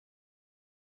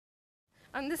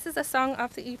This is a song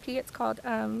off the EP. It's called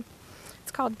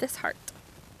This Heart.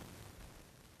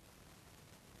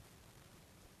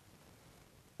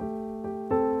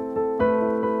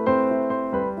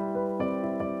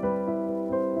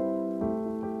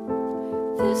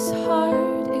 This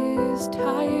heart is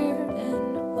tired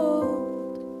and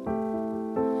old.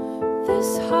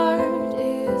 This heart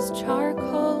is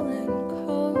charcoal and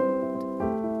cold.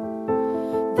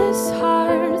 This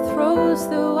heart throws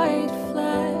the white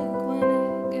flag when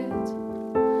it gets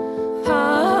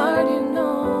hard, you know.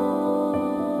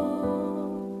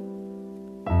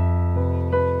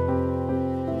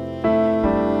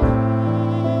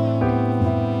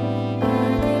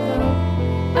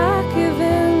 I give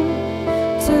in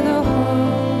to the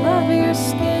whole of your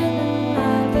skin,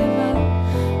 and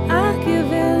I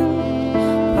give in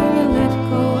when you let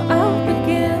go, I'll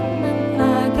begin, and I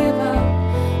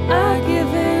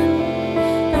give in,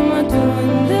 am I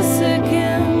doing this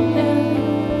again?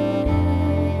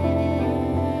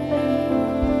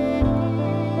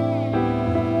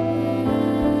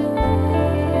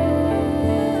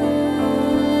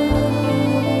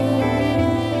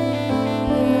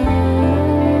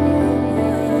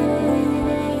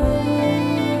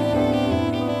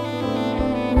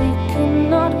 We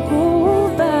cannot go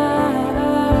back.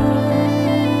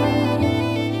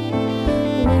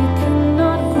 We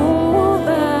cannot go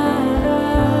back.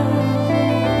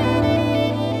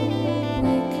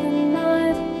 We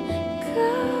cannot go.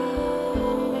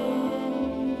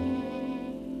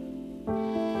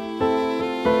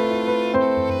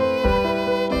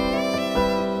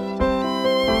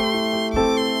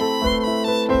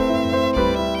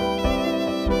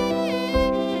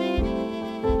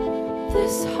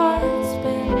 This heart's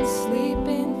been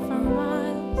sleeping for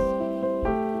miles.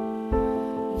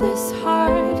 This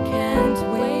heart can't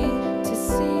wait to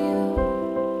see you.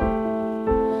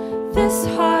 This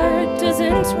heart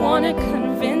doesn't want to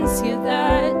convince you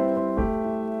that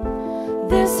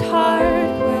this heart